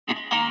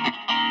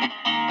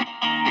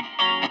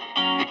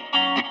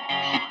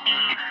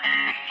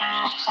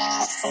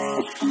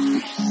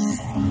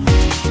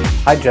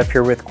Hi, Jeff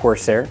here with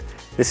Corsair.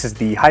 This is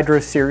the Hydro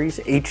Series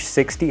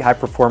H60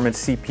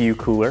 high-performance CPU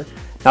cooler.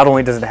 Not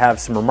only does it have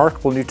some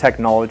remarkable new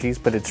technologies,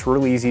 but it's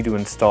really easy to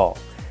install.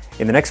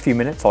 In the next few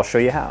minutes, I'll show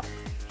you how.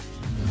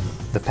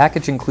 The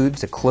package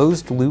includes a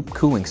closed-loop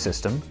cooling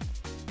system,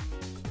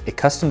 a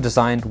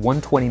custom-designed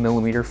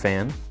 120mm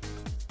fan,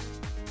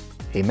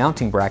 a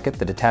mounting bracket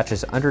that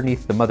attaches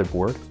underneath the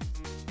motherboard,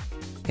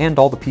 and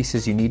all the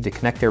pieces you need to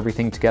connect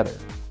everything together.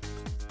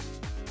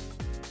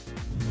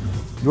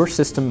 Your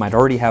system might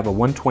already have a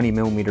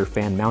 120mm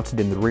fan mounted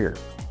in the rear.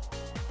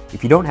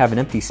 If you don't have an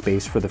empty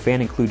space for the fan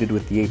included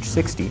with the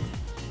H60,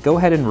 go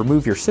ahead and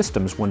remove your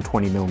system's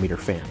 120mm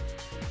fan.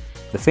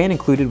 The fan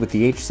included with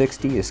the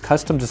H60 is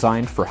custom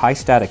designed for high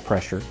static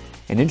pressure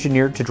and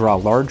engineered to draw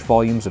large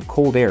volumes of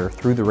cold air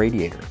through the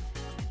radiator.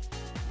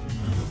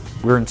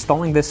 We're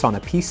installing this on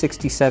a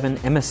P67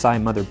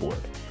 MSI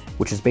motherboard,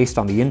 which is based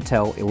on the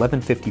Intel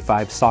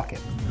 1155 socket.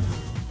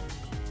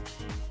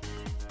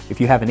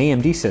 If you have an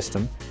AMD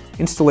system,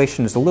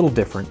 installation is a little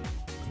different,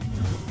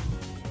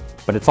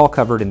 but it's all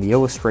covered in the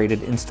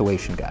illustrated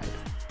installation guide.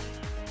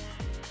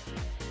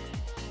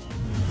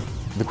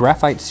 The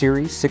Graphite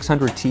Series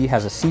 600T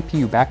has a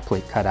CPU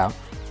backplate cutout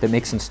that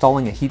makes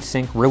installing a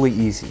heatsink really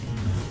easy.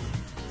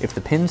 If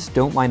the pins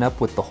don't line up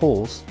with the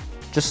holes,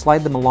 just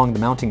slide them along the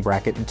mounting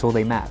bracket until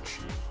they match.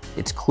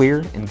 It's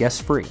clear and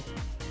guess-free.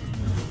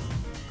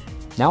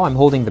 Now I'm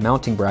holding the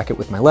mounting bracket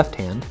with my left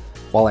hand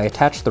while I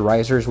attach the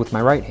risers with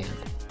my right hand.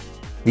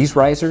 These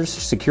risers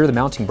secure the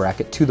mounting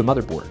bracket to the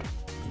motherboard.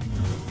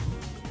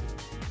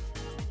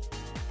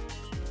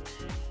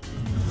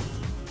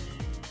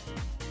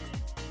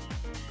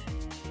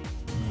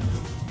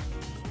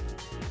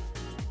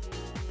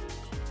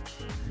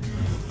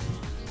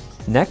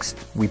 Next,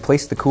 we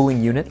place the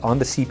cooling unit on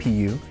the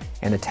CPU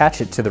and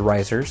attach it to the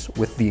risers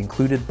with the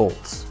included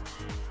bolts.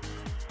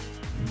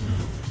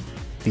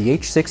 The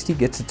H60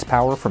 gets its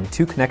power from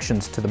two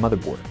connections to the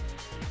motherboard,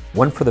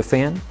 one for the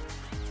fan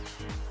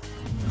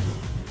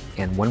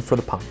and one for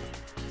the pump.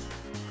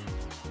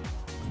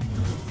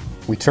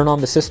 We turn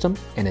on the system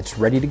and it's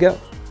ready to go.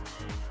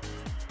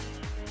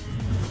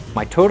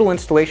 My total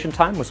installation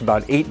time was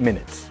about 8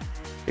 minutes.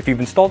 If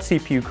you've installed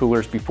CPU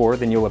coolers before,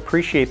 then you'll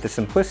appreciate the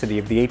simplicity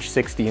of the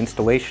H60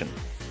 installation.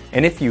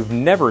 And if you've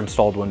never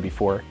installed one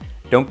before,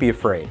 don't be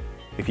afraid.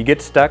 If you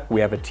get stuck, we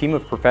have a team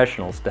of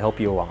professionals to help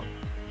you along.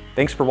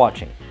 Thanks for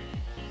watching.